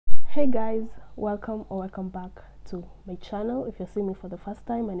Hey guys, welcome back to my channel. If you're seeing me for the first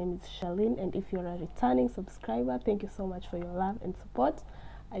time, my name is Charlene, and if you're a returning subscriber, thank you so much for your love and support.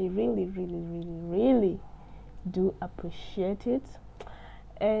 I really do appreciate it.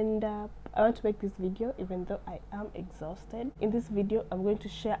 And I want to make this video even though I am exhausted. In this video, I'm going to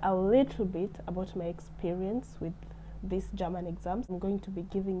share a little bit about my experience with these German exams. I'm going to be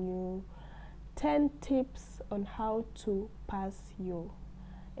giving you 10 tips on how to pass your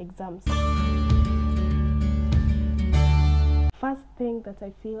exams. First thing that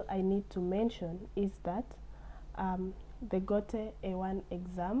I feel I need to mention is that the Goethe A1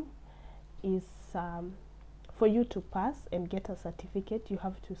 exam is for you to pass and get a certificate, you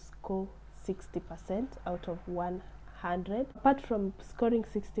have to score 60% out of 100. Apart from scoring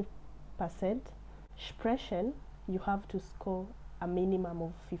 60%, Sprechen, you have to score a minimum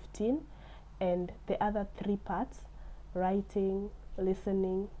of 15, and the other three parts, writing,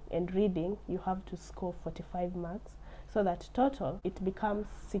 listening and reading, you have to score 45 marks, so that total it becomes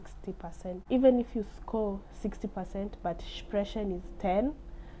 60%. Even if you score 60% but Sprechen is 10,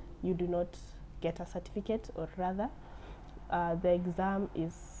 you do not get a certificate, or rather the exam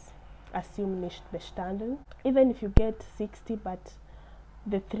is assumed nicht bestanden. Even if you get 60 but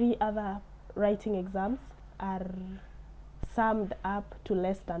the three other writing exams are summed up to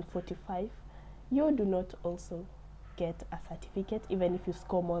less than 45, you do not also get a certificate. Even if you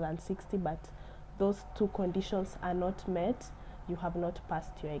score more than 60 but those two conditions are not met, you have not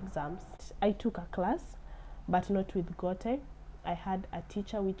passed your exams. I took a class but not with Goethe. I had a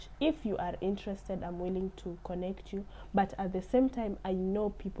teacher, which if you are interested, I'm willing to connect you, but at the same time I know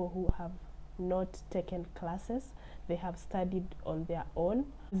people who have not taken classes. They have studied on their own.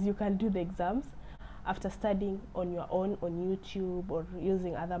 You can do the exams after studying on your own on YouTube or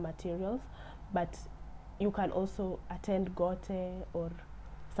using other materials, but you can also attend Goethe or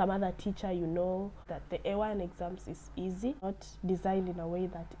some other teacher. You know that the A1 exams is easy, not designed in a way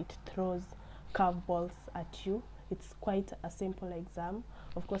that it throws curveballs at you. It's quite a simple exam,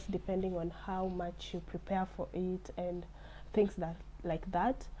 of course, depending on how much you prepare for it and things like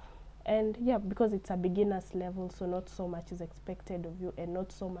that. And yeah, because it's a beginner's level, so not so much is expected of you and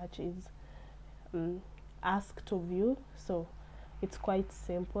not so much is asked of you, so it's quite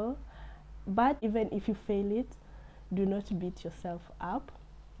simple. But even if you fail it, do not beat yourself up,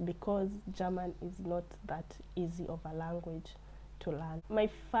 because German is not that easy of a language to learn. My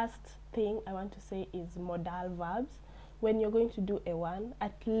first thing I want to say is modal verbs. When you're going to do A1,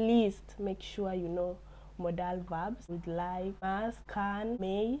 at least make sure you know modal verbs with like, must, can,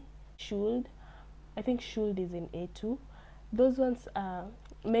 may, should. I think should is in A2. Those ones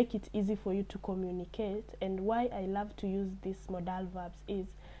make it easy for you to communicate. And why I love to use these modal verbs is,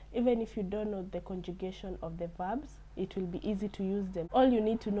 even if you don't know the conjugation of the verbs, it will be easy to use them. All you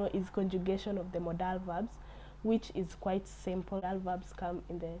need to know is conjugation of the modal verbs, which is quite simple. Modal verbs come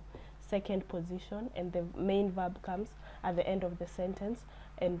in the second position and the main verb comes at the end of the sentence,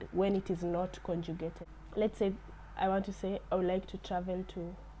 and when it is not conjugated. Let's say I want to say I would like to travel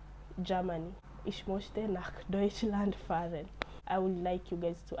to Germany. Ich möchte nach Deutschland fahren. I would like you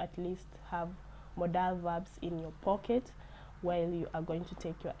guys to at least have modal verbs in your pocket while you are going to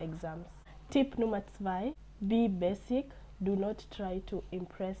take your exams. Tip Nummer 2, be basic. Do not try to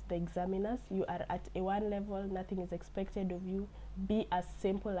impress the examiners. You are at A1 level, nothing is expected of you. Be as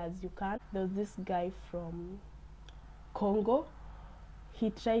simple as you can. There was this guy from Congo. He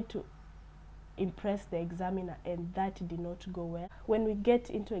tried to impress the examiner and that did not go well. When we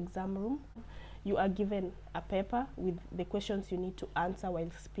get into exam room, you are given a paper with the questions you need to answer while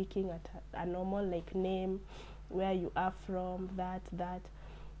speaking at a normal, like name, where you are from, that.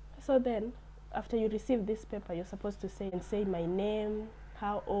 So then after you receive this paper, you're supposed to say my name,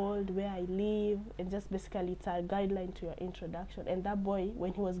 how old, where I live, and just basically it's a guideline to your introduction. And that boy,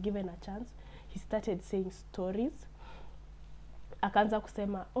 when he was given a chance, he started saying stories. Akaanza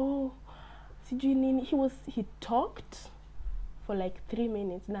kusema, oh, sijui nini. He talked for like 3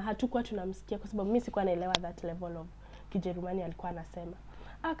 minutes na hatukuwa tunamsikia kwa sababu mimi sikuwa naelewa that level of Kijerumani alikuwa anasema.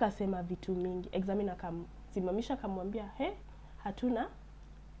 Akasema vitu mingi. Examiner akamsimamisha akamwambia, "Hey, hatuna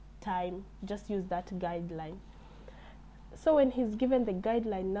time, just use that guideline." So when he's given the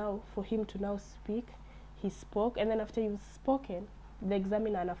guideline now for him to now speak, he spoke, and then after you've spoken, the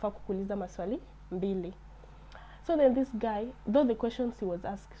examiner anafaa kukuuliza maswali 2. So then this guy, though the questions he was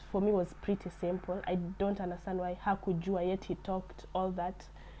asked for me was pretty simple, I don't understand why hakujua, yet he talked all that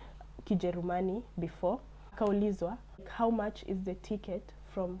Kijerumani before. Akaulizwa, how much is the ticket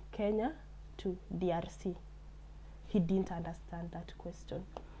from Kenya to DRC? He didn't understand that question.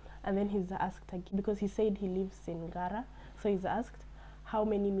 And then he's asked again, because he said he lives in Ngara, so he's asked, how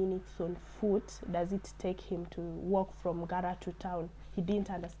many minutes on foot does it take him to walk from Gara to town. He didn't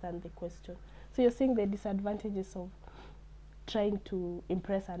understand the question. So you're seeing the disadvantages of trying to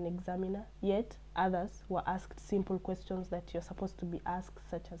impress an examiner, yet others were asked simple questions that you're supposed to be asked,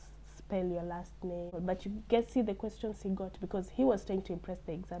 such as spell your last name. But you see the questions he got because he was trying to impress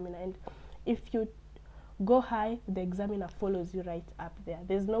the examiner. And if you go high, the examiner follows you right up there.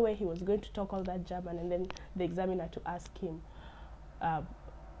 There's no way he was going to talk all that German and then the examiner to ask him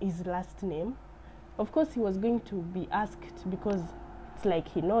his last name. Of course, he was going to be asked because it's like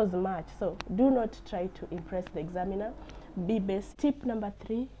he knows much. So do not try to impress the examiner. Be basic. Tip number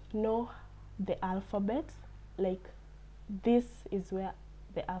 3, know the alphabet. Like, this is where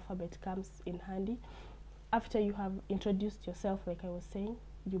the alphabet comes in handy. After you have introduced yourself, like I was saying,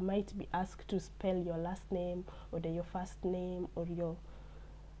 you might be asked to spell your last name or your first name or your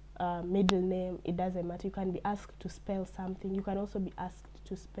middle name. It doesn't matter. You can be asked to spell something. You can also be asked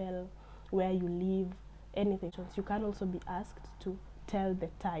to spell where you live, anything. You can also be asked to tell the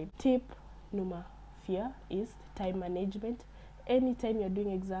time. Tip number 4 is time management. Anytime you're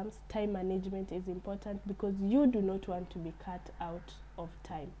doing exams, time management is important because you do not want to be cut out of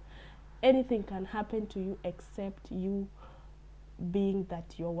time. Anything can happen to you except you being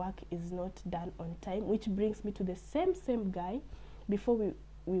that your work is not done on time, which brings me to the same guy. Before we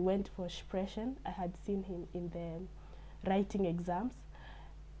went for Sprechen, I had seen him in the writing exams,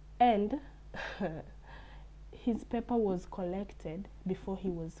 and his paper was collected before he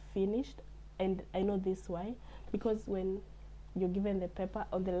was finished. And I know this why, because when you're given the paper,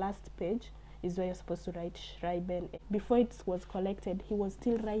 on the last page is where you're supposed to write Schreiben. Before it was collected, he was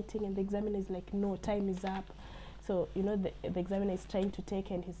still writing, and the examiner is like, no, time is up. So, you know, the examiner is trying to take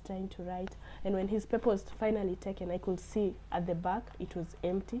and he's trying to write. And when his paper was finally taken, I could see at the back it was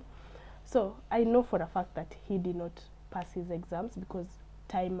empty. So I know for a fact that he did not pass his exams because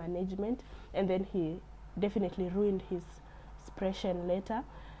time management, and then he definitely ruined his Sprechen letter.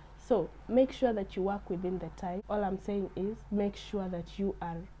 So make sure that you work within the time. All I'm saying is make sure that you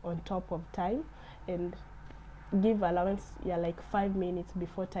are on top of time and give allowance, like 5 minutes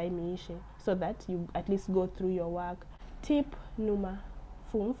before time ishe, so that you at least go through your work. Tip number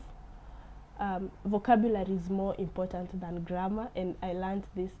 5, vocabulary is more important than grammar, and I learned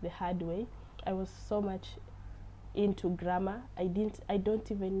this the hard way. I was so much into grammar. I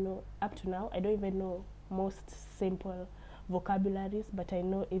don't even know, up to now, I don't even know most simple vocabularies, but I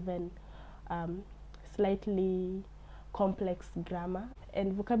know even slightly complex grammar.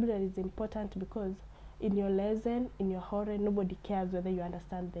 And vocabulary is important because in your lesson, in your horror, nobody cares whether you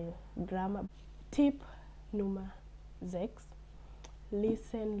understand the grammar. Tip number 6,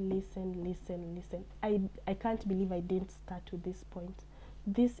 listen. I can't believe I didn't start to this point.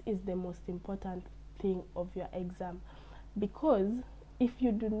 This is the most important thing of your exam, because if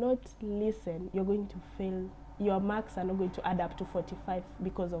you do not listen, you're going to fail. Your marks are not going to add up to 45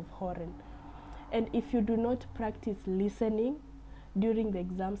 because of horror. And if you do not practice listening during the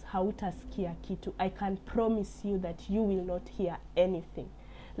exams, hautasikia kitu. I can promise you that you will not hear anything.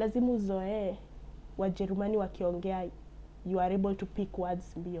 Lazima uzoee Wajerumani wakiongea, you are able to pick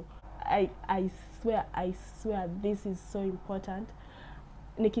words mbio. I swear this is so important.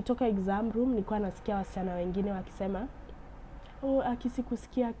 Nikitoka exam room, nilikuwa nasikia wasichana wengine wakisema, oh,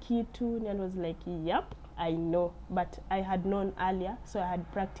 akisikusikia kitu, and I was like, yep, I know, but I had known earlier, so I had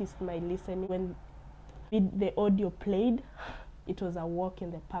practiced my listening. When the audio played, it was a walk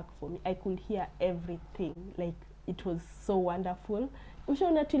in the park for me. I could hear everything. Like, it was so wonderful.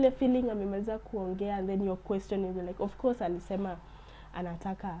 Ushaona tu ile feeling amemaliza kuongea, and then your question is like, of course alisema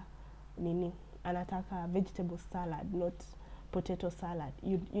anataka nini? Anataka vegetable salad, not potato salad.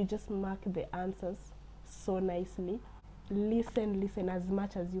 You just mark the answers so nicely. Listen as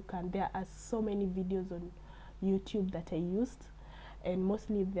much as you can. There are so many videos on YouTube that I used, and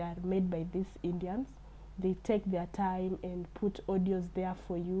mostly they are made by these Indians. They take their time and put audios there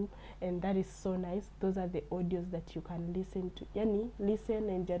for you, and that is so nice. Those are the audios that you can listen to. Yani, listen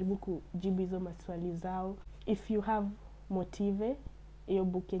and jaribu kujibu hizo maswali zao. If you have Motive, your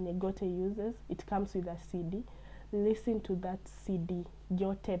book yenye Goethe uses, it comes with a CD. Listen to that CD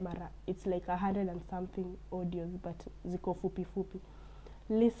yote mara. It's like 100 and something audios, but ziko fupi.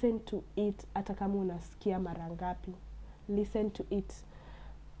 Listen to it hata kama unasikia mara ngapi. Listen to it.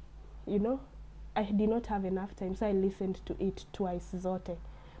 You know, I did not have enough time, so I listened to it twice zote.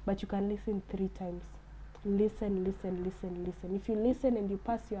 But you can listen 3 times. Listen. If you listen and you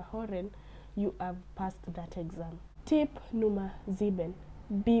pass your Horen, you have passed that exam. Tip number 7,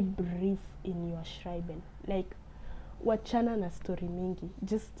 be brief in your Schreiben. Like, wachana na story mingi.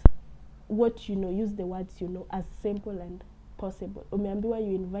 Just what you know, use the words you know as simple and possible. Umeambiwa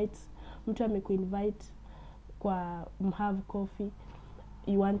you invite, mtu amekuinvite kwa have coffee,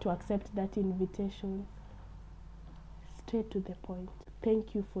 you want to accept that invitation, straight to the point.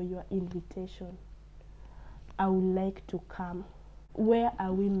 Thank you for your invitation. I would like to come. Where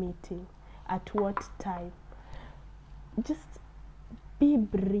are we meeting? At what time? Just be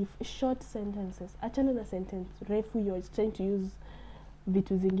brief, short sentences. Achana na sentence refu, you're trying to use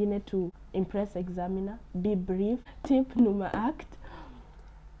vitu zingine to impress examiner. Be brief. Tip numa act.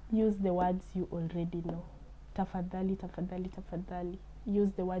 Use the words you already know. Tafadhali, tafadhali, tafadhali.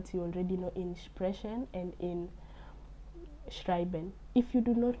 Use the words you already know in sprechen and in schreiben. If you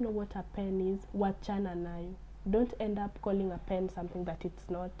do not know what a pen is, wachana nayo. Don't end up calling a pen something that it's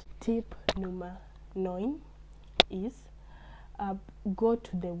not. Tip number 9 is go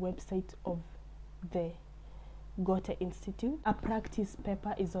to the website of the Goethe Institute. A practice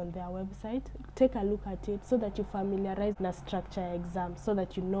paper is on their website. Take a look at it so that you familiarize na structure exam, so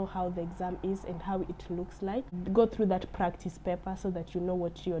that you know how the exam is and how it looks like. Go through that practice paper so that you know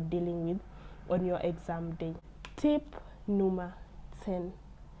what you're dealing with on your exam day. Tip number 10,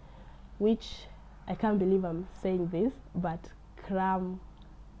 which I can't believe I'm saying this, but cram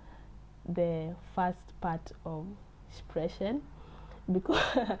the first part of sprechen, because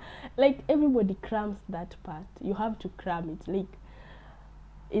like everybody crams that part. You have to cram it. Like,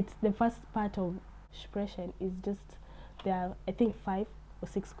 it's the first part of sprechen is just, there are I think 5 or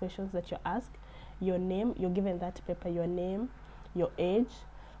 6 questions that you ask. Your name, you're given that paper, your name, your age,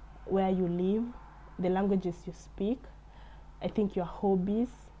 where you live, the languages you speak, I think your hobbies,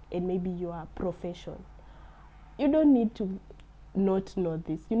 and maybe your profession. You don't need to not know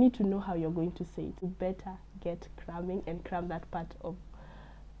this. You need to know how you're going to say it. You better get cramming and cram that part of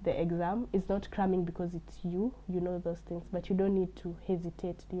the exam. It's not cramming because it's you know those things, but you don't need to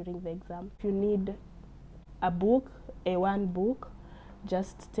hesitate during the exam. If you need a book, A1 book,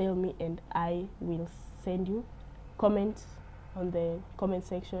 just tell me and I will send you. Comment on the comment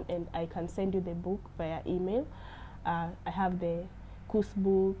section and I can send you the book via email. I have the Kus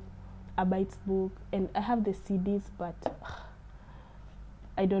book, Arbeits book, and I have the CDs, but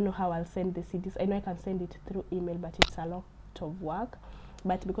I don't know how I'll send the CDs. I know I can send it through email, but it's a lot of work.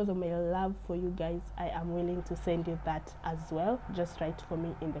 But because of my love for you guys, I am willing to send you that as well. Just write for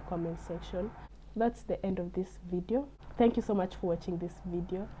me in the comment section. That's the end of this video. Thank you so much for watching this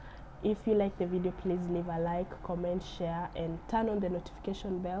video. If you like the video, please leave a like, comment, share, and turn on the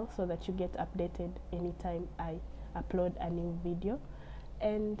notification bell so that you get updated anytime I upload a new video.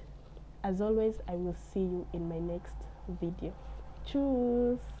 And as always, I will see you in my next video.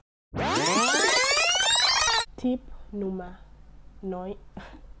 Tschüss! Tip Nummer 9.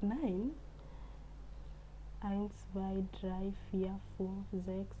 1, 2, 3, 4,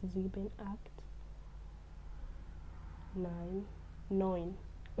 5, 6, 7, 8, 9. 9.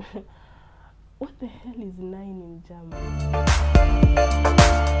 What the hell is 9 in German?